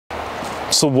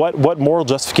So what moral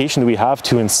justification do we have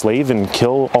to enslave and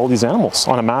kill all these animals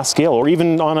on a mass scale or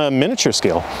even on a miniature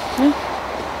scale?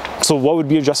 Yeah. So what would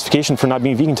be your justification for not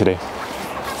being vegan today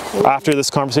after this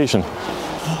conversation?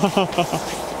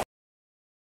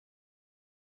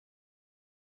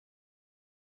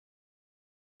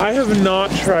 I have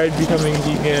not tried becoming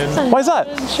vegan. Why is that?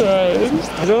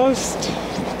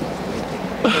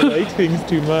 I like things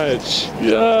too much.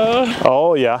 Yeah.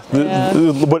 Oh yeah.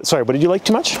 Sorry, what did you like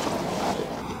too much?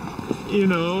 You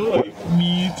know, like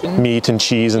meat and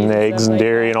cheese and eggs and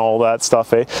dairy and all that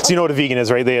stuff, eh? So you know what a vegan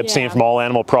is, right? They abstain from all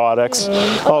animal products.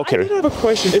 Okay. I did have a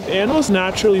question. If animals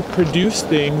naturally produce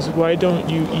things, why don't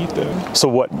you eat them? So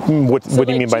what do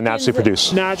you mean by naturally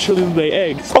produce? Naturally lay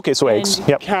eggs. Okay, so eggs.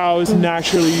 Yep. Cows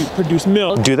naturally produce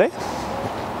milk. Do they?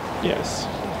 Yes.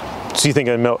 So you think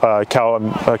a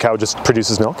cow just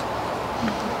produces milk?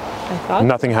 I thought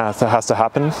Nothing has to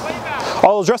happen?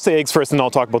 I'll address the eggs first and then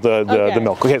I'll talk about the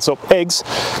milk. Okay, so eggs,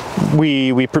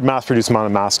 we mass produce them on a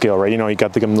mass scale, right? You know, you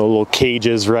got the little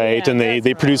cages, right? Yeah, and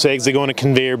they produce eggs, they go in a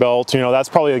conveyor belt. You know, that's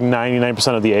probably like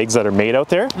 99% of the eggs that are made out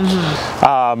there.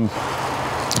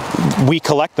 We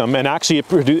collect them, and actually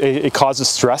it causes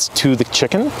stress to the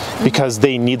chicken because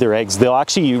they need their eggs. They'll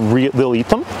actually they'll eat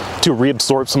them to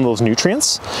reabsorb some of those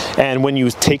nutrients, and when you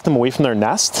take them away from their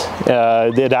nest,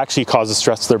 it actually causes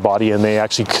stress to their body, and they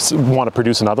actually want to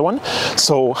produce another one.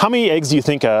 So how many eggs do you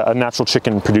think a natural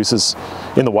chicken produces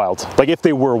in the wild? Like if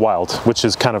they were wild, which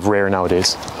is kind of rare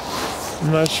nowadays.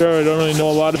 I'm not sure. I don't really know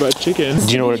a lot about chickens.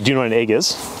 Do you know what an egg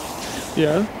is?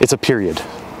 Yeah. It's a period.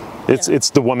 It's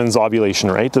the woman's ovulation,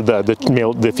 right?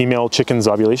 The female chicken's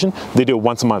ovulation. They do it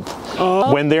once a month.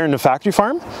 When they're in a factory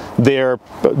farm, they're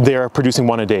producing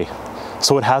one a day.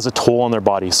 So it has a toll on their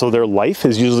body. So their life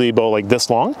is usually about like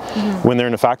this long. When they're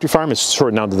in a factory farm, it's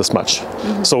shortened down to this much.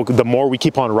 So the more we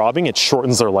keep on robbing, it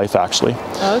shortens their life actually.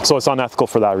 So it's unethical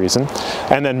for that reason.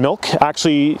 And then milk,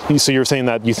 actually, so you're saying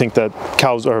that you think that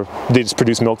cows they just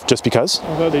produce milk just because?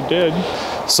 I thought they did.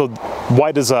 So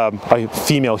why does a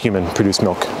female human produce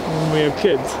milk? When we have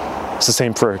kids. It's the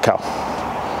same for a cow.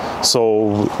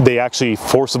 So they actually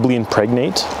forcibly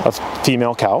impregnate a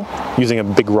female cow using a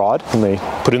big rod, and they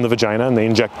put it in the vagina and they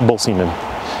inject bull semen.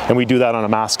 And we do that on a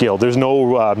mass scale. There's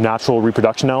no natural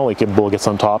reproduction now, like a bull gets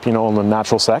on top, you know, and the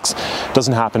natural sex. It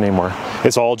doesn't happen anymore.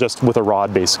 It's all just with a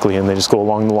rod basically, and they just go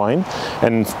along the line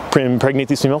and impregnate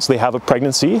these females. So they have a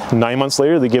pregnancy. 9 months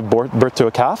later, they give birth to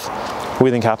a calf. What do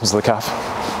you think happens to the calf?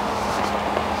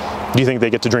 Do you think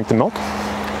they get to drink the milk?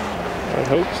 I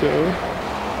hope so.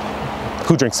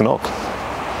 Who drinks the milk?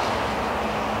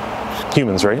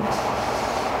 Humans, right?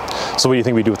 So what do you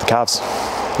think we do with the calves?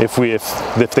 If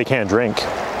they can't drink?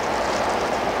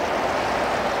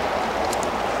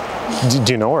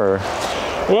 Do you know, or?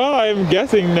 Well, I'm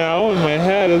guessing now in my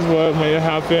head is what might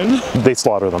happen. They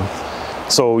slaughter them.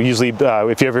 So usually,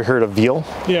 if you ever heard of veal,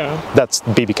 that's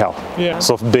baby cow. Yeah.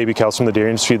 So if baby cows from the dairy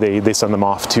industry, they send them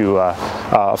off to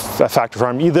a factory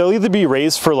farm. They'll either be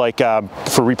raised for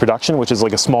for reproduction, which is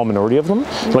like a small minority of them,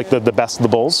 like the best of the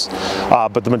bulls,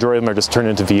 but the majority of them are just turned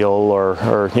into veal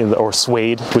or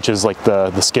suede, which is like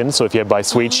the skin. So if you buy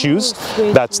suede shoes,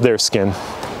 that's their skin.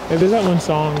 Yeah, there's that one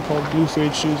song called Blue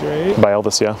Suede Shoes, right? By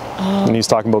Elvis, yeah. And he's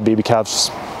talking about baby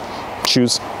calves'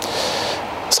 shoes.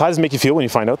 So how does it make you feel when you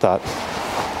find out that?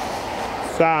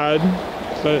 Sad,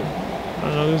 but I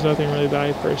don't know, there's nothing really that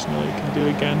I personally can do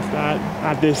against that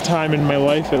at this time in my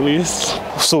life, at least.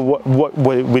 So what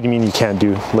do you mean you can't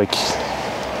do? Like,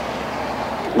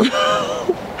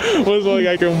 was like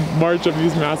I can march up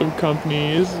these massive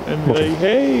companies and be like,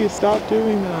 hey, stop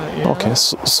doing that. You know? Okay,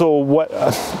 so what?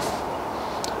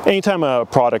 Anytime a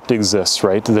product exists,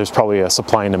 right? There's probably a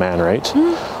supply and demand, right?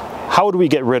 How do we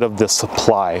get rid of the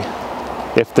supply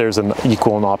if there's an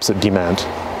equal and opposite demand?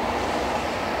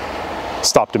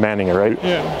 Stop demanding it, right?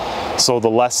 Yeah. So the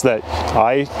less that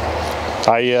I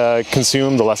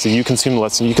consume, the less that you consume, the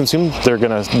less that you consume, they're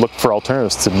gonna look for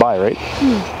alternatives to buy,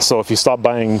 right? So if you stop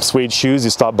buying suede shoes, you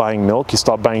stop buying milk, you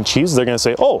stop buying cheese, they're gonna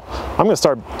say, oh, I'm gonna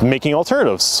start making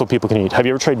alternatives so people can eat. Have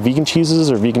you ever tried vegan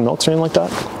cheeses or vegan milks or anything like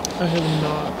that? I have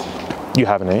not. You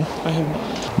haven't, eh? I have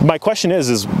not. My question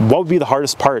is what would be the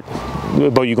hardest part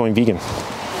about you going vegan?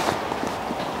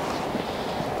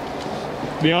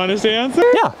 The honest answer?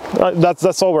 Yeah,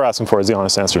 that's all we're asking for is the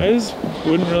honest answer. I just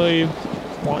wouldn't really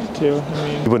want to. I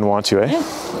mean, you wouldn't want to, eh?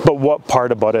 Yeah. But what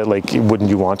part about it, like, wouldn't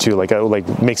you want to?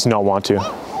 Like makes you not want to?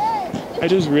 I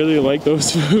just really like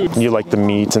those foods. You like the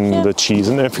meat and the cheese,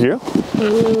 and for you? I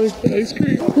really like the ice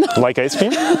cream. Like ice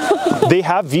cream? They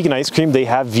have vegan ice cream. They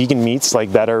have vegan meats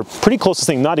like that are pretty close to the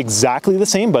same. Not exactly the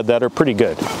same, but that are pretty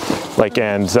good. Like,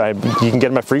 and you can get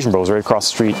them at Frisian Bros right across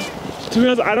the street. To be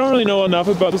honest, I don't really know enough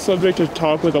about the subject to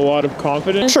talk with a lot of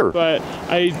confidence. Sure. But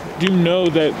I do know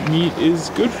that meat is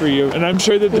good for you. And I'm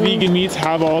sure that the vegan meats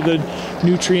have all the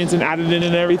nutrients and added in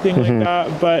and everything like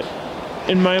that. But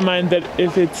in my mind, that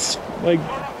if it's like,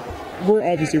 we're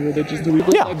obviously religious. We believe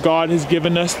that God has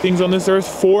given us things on this earth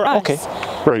for us. Okay.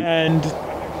 Right. And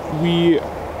we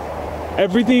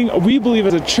believe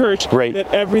as a church that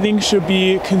everything should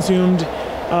be consumed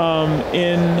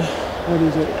in, what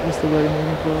is it? What's the word I'm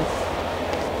looking for?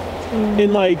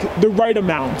 In like the right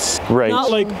amounts. Right.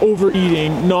 Not like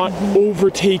overeating, not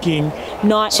overtaking.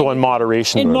 Not so in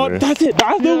moderation. That's it.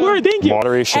 That's the word. Thank you.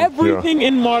 Moderation. Everything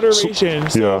in moderation.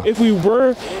 So if we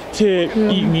were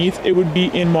to eat meat, it would be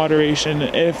in moderation.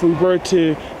 If we were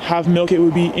to have milk, it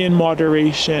would be in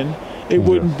moderation. It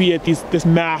wouldn't be at this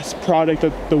mass product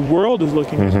that the world is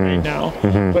looking at right now.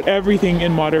 But everything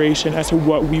in moderation as to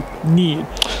what we need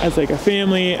as like a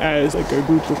family, as like a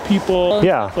group of people.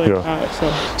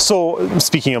 So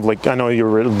speaking of like, I know you're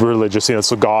religious, you know,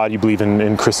 so God, you believe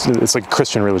in Christian, it's like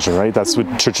Christian religion, right? That's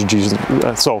what Church of Jesus.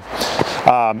 So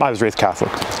I was raised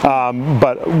Catholic.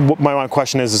 But my one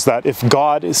question is that if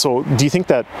God, so do you think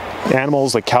that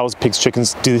animals like cows, pigs,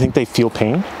 chickens, do you think they feel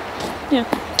pain? Yeah.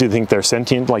 Do you think they're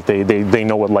sentient, like they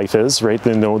know what life is, right?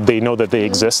 They know that they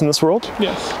exist in this world?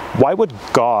 Yes. Why would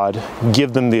God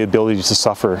give them the ability to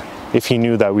suffer if he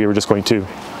knew that we were just going to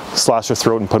slash their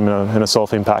throat and put them in a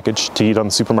cellophane package to eat on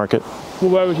the supermarket?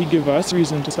 Well, why would he give us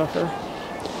reason to suffer?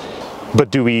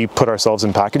 But do we put ourselves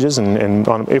in packages and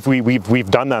if we've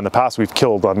done that in the past, we've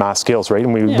killed on mass scales, right?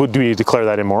 And do we declare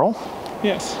that immoral?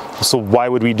 Yes. So why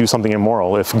would we do something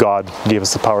immoral if God gave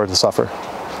us the power to suffer?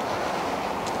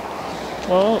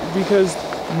 Well, because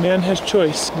man has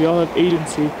choice. We all have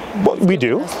agency. Well, we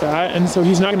do. That, and so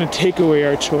he's not going to take away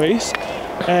our choice.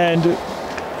 And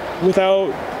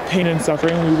without pain and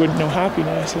suffering, we wouldn't know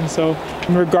happiness. And so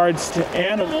in regards to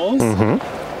animals,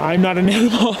 I'm not an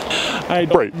animal. I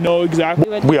don't know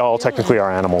exactly. We all technically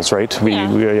are animals, right?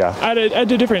 At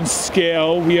a different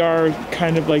scale, we are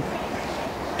kind of like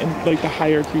the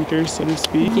higher creatures, so to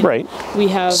speak. Right. We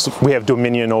have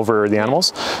dominion over the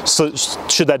animals. So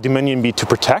should that dominion be to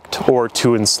protect or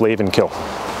to enslave and kill?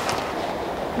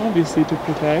 Obviously to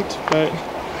protect, but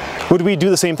would we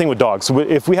do the same thing with dogs?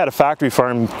 If we had a factory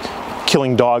farm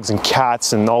killing dogs and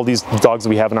cats and all these dogs that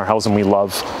we have in our house and we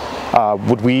love,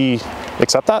 would we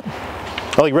accept that?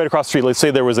 Like right across the street, let's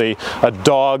say there was a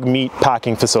dog meat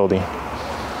packing facility.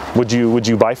 Would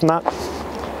you buy from that?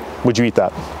 Would you eat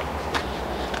that?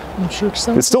 I'm sure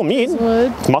some it's still meat.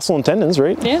 It's muscle and tendons,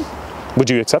 right? Yeah. Would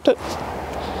you accept it?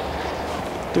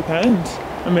 Depends.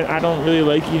 I mean, I don't really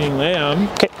like eating lamb.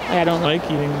 Okay. I don't like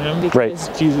eating lamb because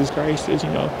Jesus Christ is,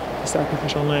 a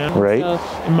sacrificial lamb. Right. So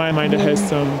in my mind, it has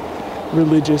some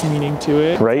religious meaning to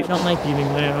it. Right. I don't like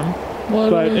eating lamb.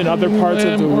 But in other parts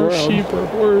of the world, sheep or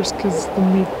horse, because the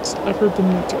meats, I've heard the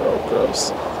meats are all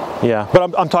gross. Yeah,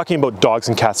 but I'm talking about dogs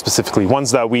and cats specifically. Ones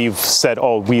that we've said,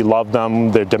 oh, we love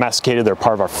them, they're domesticated, they're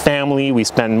part of our family, we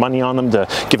spend money on them to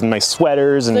give them nice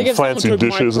sweaters and fancy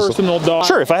dishes. My personal dog.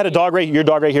 Sure, if I had a dog your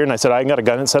dog right here, and I said, I got a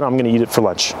gun and said, I'm going to eat it for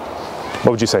lunch, what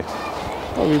would you say?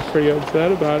 I'll be pretty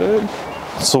upset about it.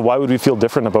 So why would we feel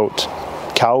different about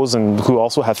cows and who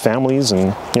also have families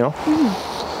and,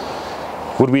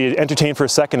 Would we entertain for a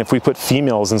second if we put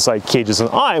females inside cages and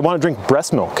I want to drink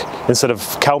breast milk instead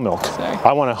of cow milk?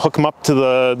 I want to hook them up to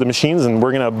the machines and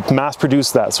we're going to mass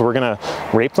produce that. So we're going to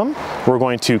rape them, we're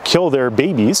going to kill their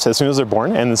babies as soon as they're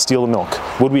born and then steal the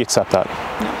milk. Would we accept that?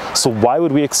 No. So why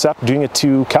would we accept doing it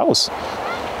to cows?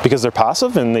 Because they're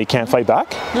passive and they can't fight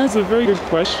back? That's a very good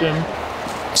question.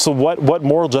 So what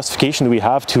moral justification do we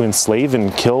have to enslave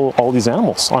and kill all these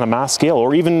animals on a mass scale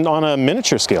or even on a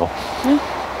miniature scale? Yeah.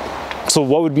 So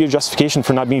what would be your justification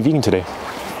for not being vegan today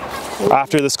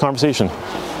after this conversation?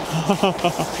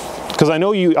 Because I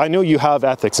know you have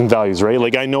ethics and values, right?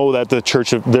 Like I know that the church,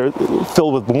 they're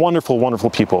filled with wonderful, wonderful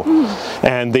people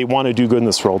and they want to do good in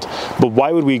this world. But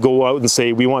why would we go out and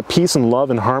say we want peace and love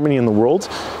and harmony in the world,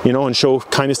 and show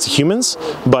kindness to humans,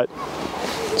 but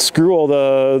screw all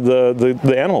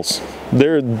the animals.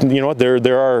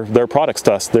 They're products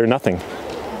to us. They're nothing.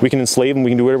 We can enslave them,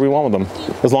 we can do whatever we want with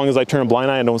them. As long as I turn a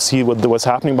blind eye and don't see what's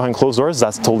happening behind closed doors,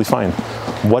 that's totally fine.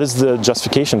 What is the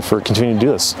justification for continuing to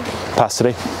do this past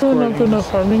today? We don't have enough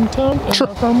farming time, and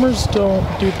our farmers don't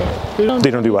do that.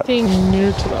 They don't do what?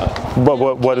 Near to that.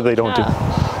 What do they don't do?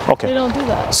 Okay. They don't do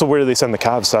that. So where do they send the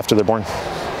calves after they're born?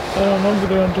 I don't know, but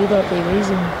they don't do that. They raise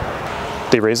them.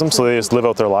 They raise them, so they just live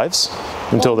out their lives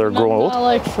until they're grown old? Not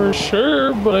like for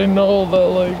sure, but I know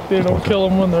that they don't kill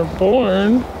them when they're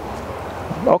born.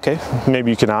 Okay,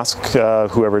 maybe you can ask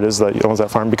whoever it is that owns that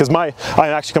farm, because I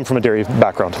actually come from a dairy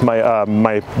background.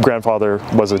 My grandfather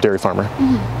was a dairy farmer,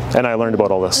 and I learned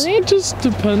about all I this. think it just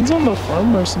depends on the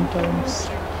farmer sometimes.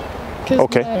 'Cause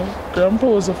Okay. my grandpa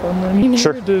was a farmer and he never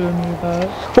Sure. did any of that.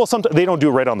 Well, they don't do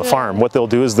it right on the farm. What they'll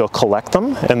do is they'll collect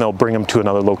them and they'll bring them to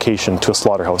another location, to a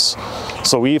slaughterhouse.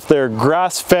 So if they're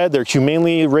grass-fed, they're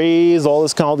humanely raised, all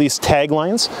these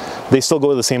taglines, they still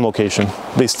go to the same location.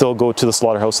 They still go to the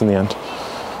slaughterhouse in the end.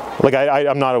 Like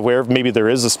I'm not aware of, maybe there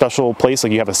is a special place,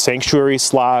 like you have a sanctuary /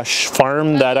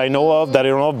 farm that I know of, that I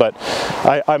don't know of, but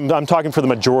I'm talking for the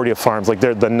majority of farms, like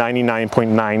they're the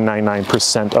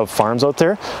 99.999% of farms out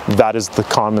there, that is the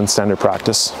common standard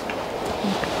practice.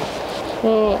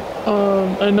 Well,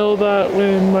 I know that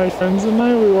when my friends and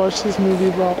I, we watched this movie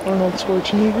about Arnold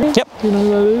Schwarzenegger. Yep. You know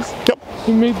who that is? Yep.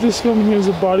 He made this film, he was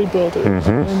a bodybuilder,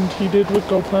 and he did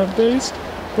go plant-based,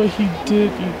 but he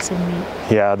did eat some meat.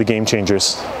 Yeah, the Game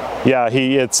Changers. Yeah,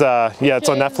 it's on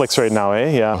Netflix right now, eh?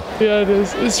 Yeah. Yeah, it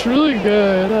is. It's really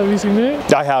good. Have you seen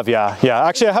it? I have, yeah.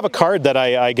 Actually, I have a card that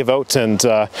I give out, and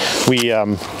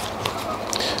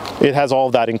it has all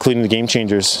of that, including the Game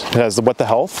Changers. It has the What the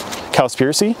Health,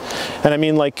 Cowspiracy, and I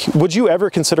mean, like, would you ever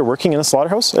consider working in a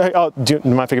slaughterhouse? Do you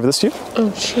mind if I give this to you?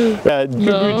 Oh, sure. Could we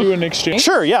do an exchange?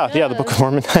 Sure, yeah, the Book of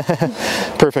Mormon.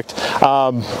 Perfect.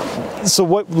 So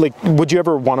what, like, would you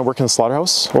ever want to work in a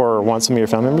slaughterhouse, or want some of your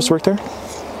family members to work there?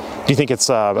 Do you think it's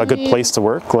a good place to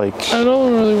work? Like, I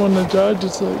don't really want to judge.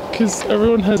 It's like, because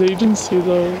everyone has agency,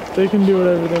 though. They can do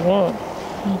whatever they want.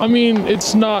 I mean,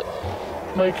 it's not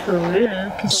my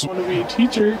career, because I want to be a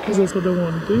teacher, because that's what I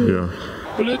want to do. yeah.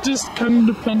 But it just kind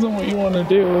of depends on what you want to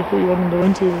do, like what you want to go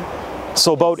into.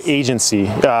 So about agency,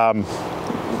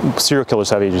 serial killers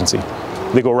have agency.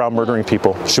 They go around murdering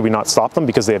people. Should we not stop them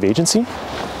because they have agency?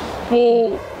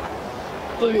 Well,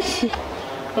 like,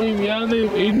 I mean, yeah, they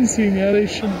have agency, and yeah, they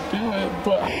shouldn't do it,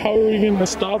 but how are we going to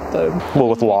stop them? Well,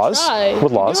 with laws. try.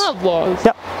 With laws. You have laws.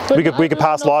 Yeah. But We could I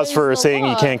pass don't know laws for there's a saying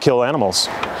you law. can't kill animals.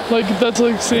 Like, that's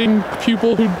like saying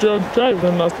people who drug drive,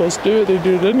 they're not supposed to do it, they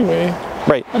do it anyway.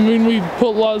 Right. I mean, we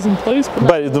put laws in place,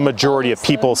 But the majority of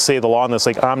people say the law, and it's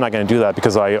like, I'm not going to do that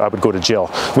because I would go to jail.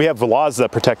 We have laws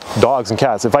that protect dogs and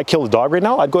cats. If I killed a dog right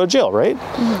now, I'd go to jail, right?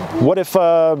 What if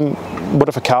a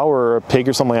cow or a pig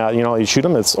or something like that, you know, you shoot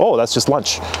them, it's, oh, that's just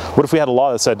lunch. What if we had a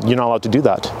law that said you're not allowed to do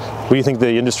that? What do you think the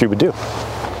industry would do?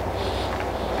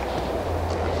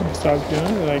 Stop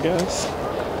doing it, I guess.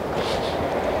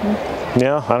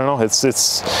 Yeah, I don't know.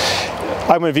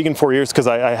 I'm a vegan 4 years because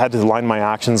I had to align my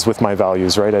actions with my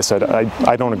values, right? I said,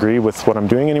 I don't agree with what I'm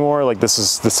doing anymore. Like,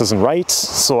 this isn't right.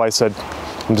 So I said,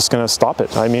 I'm just going to stop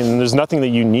it. I mean, there's nothing that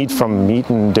you need from meat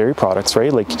and dairy products,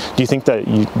 right? Like, do you think that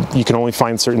you can only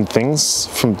find certain things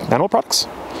from animal products?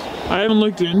 I haven't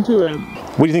looked into it.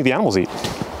 What do you think the animals eat?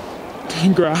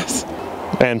 Grass.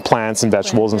 And plants and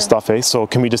vegetables and stuff, eh? So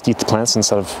can we just eat the plants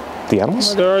instead of the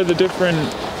animals? There are the different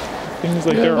things,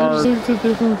 like there are there's like the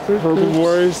different food groups.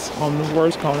 herbivores,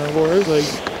 omnivores, carnivores, like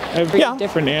every Yeah.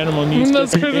 different animal I needs mean,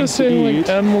 that's different kind of things to saying eat. like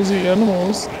animals eat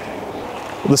animals.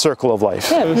 The circle of life.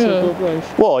 The circle of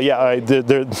life. Well, yeah,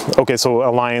 okay, so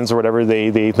lions or whatever,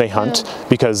 they hunt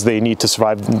because they need to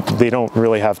survive. They don't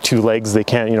really have two legs. They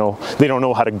can't, they don't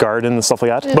know how to garden and stuff like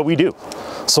that, but we do.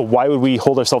 So why would we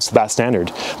hold ourselves to that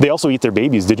standard? They also eat their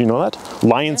babies. Did you know that?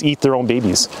 Lions eat their own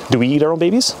babies. Do we eat our own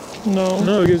babies? No.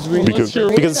 No, because we Because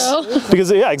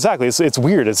yeah, exactly. It's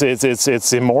weird. It's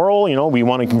immoral. We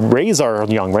want to raise our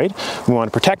young, right? We want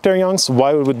to protect our young. So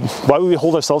why would we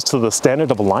hold ourselves to the standard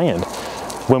of a lion?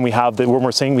 When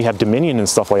we're saying we have dominion and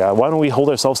stuff like that, why don't we hold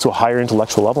ourselves to a higher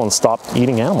intellectual level and stop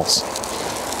eating animals?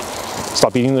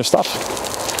 Stop eating their stuff.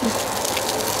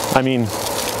 I mean,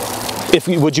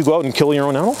 would you go out and kill your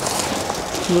own animal?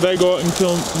 Would I go out and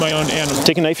kill my own animal?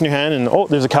 Take a knife in your hand and, oh,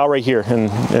 there's a cow right here,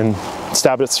 and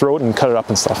stab its throat and cut it up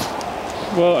and stuff.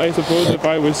 Well, I suppose if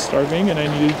I was starving and I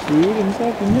needed food and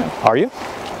stuff, then yeah. Are you?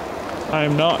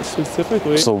 I'm not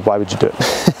specifically. So why would you do it?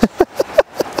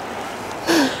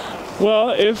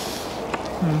 Well, you're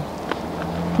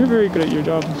very good at your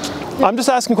job. I'm just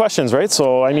asking questions, right?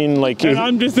 So I mean, like, And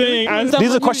I'm just saying,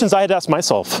 these are questions I had to ask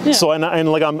myself. Yeah. So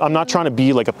and like I'm not trying to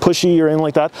be like a pushy or anything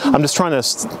like that. I'm just trying to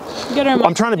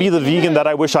I'm trying to be the vegan that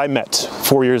I wish I met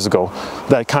 4 years ago.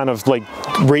 That kind of like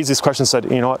raised these questions. Said,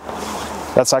 you know what?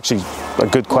 That's actually a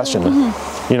good question.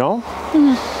 You know?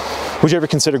 Would you ever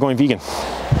consider going vegan?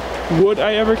 would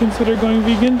I ever consider going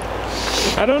vegan?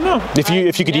 I don't know.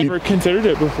 If you could eat. Never considered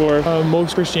it before.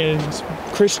 Most Christians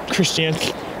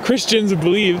Christians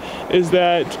believe is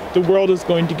that the world is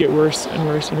going to get worse and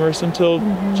worse and worse until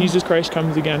Jesus Christ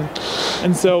comes again.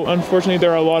 And so unfortunately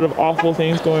there are a lot of awful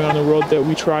things going on in the world that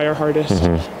we try our hardest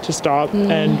to stop.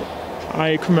 And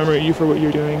I commemorate you for what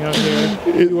you're doing out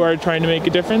here. You are trying to make a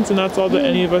difference, and that's all that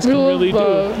any of us can really do.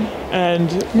 And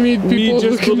we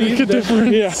just believe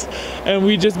that, and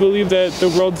we just believe that the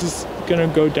world's just gonna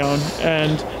go down,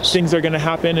 and things are gonna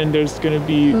happen, and there's gonna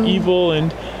be evil,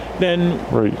 and then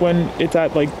when it's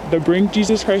at like the brink,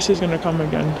 Jesus Christ is gonna come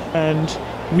again,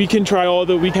 and we can try all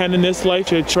that we can in this life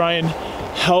to try and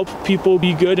help people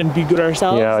be good and be good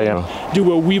ourselves. Do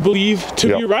what we believe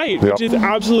to be right, which is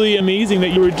absolutely amazing that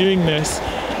you were doing this.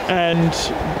 And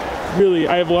really,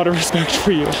 I have a lot of respect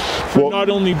for you for not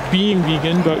only being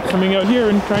vegan, but coming out here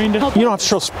and trying to help. You don't have to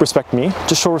show respect to me,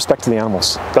 just show respect to the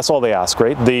animals. That's all they ask,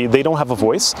 right? They don't have a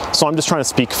voice, so I'm just trying to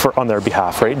speak on their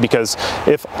behalf, right? Because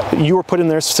if you were put in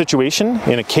their situation,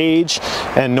 in a cage,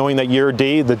 and knowing that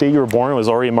the day you were born was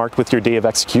already marked with your day of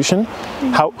execution,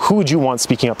 who would you want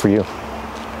speaking up for you?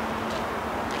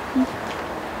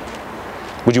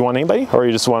 Would you want anybody? Or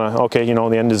you just want to, okay, you know,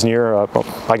 the end is near,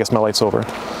 I guess my life's over.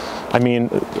 I mean,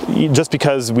 just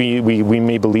because we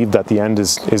may believe that the end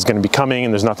is going to be coming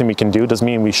and there's nothing we can do, doesn't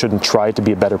mean we shouldn't try to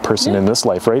be a better person in this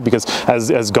life, right? Because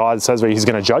as God says, right, he's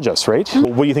going to judge us, right?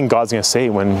 Well, what do you think God's going to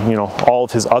say when, you know, all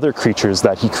of his other creatures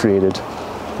that he created,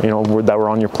 you know, that were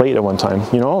on your plate at one time,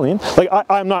 you know what I mean? Like,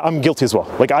 I'm guilty as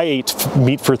well. Like, I ate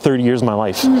meat for 30 years of my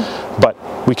life, but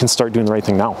we can start doing the right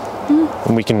thing now,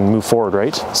 and we can move forward,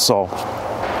 right? So,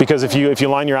 because if you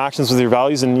align your actions with your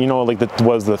values, and you know, like that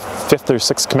was the 5th or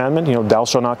 6th commandment, you know, thou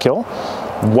shalt not kill.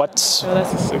 What? No,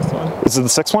 that's the 6th one. Is it the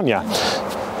 6th one? Yeah.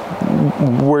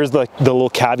 Where's the little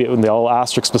caveat and the little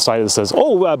asterisk beside it that says,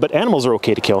 oh, but animals are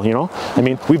okay to kill, you know? I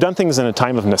mean, we've done things in a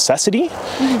time of necessity,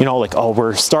 you know, like, oh,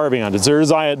 we're starving on a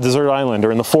desert island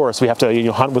or in the forest, we have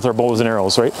to hunt with our bows and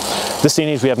arrows, right? This day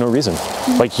and age, we have no reason.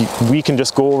 Like, we can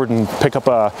just go over and pick up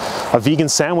a vegan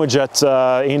sandwich at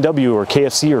A&W or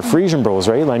KFC or Frisian Bros,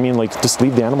 right? I mean, like, just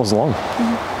leave the animals alone.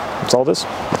 That's all it is.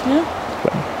 Yeah.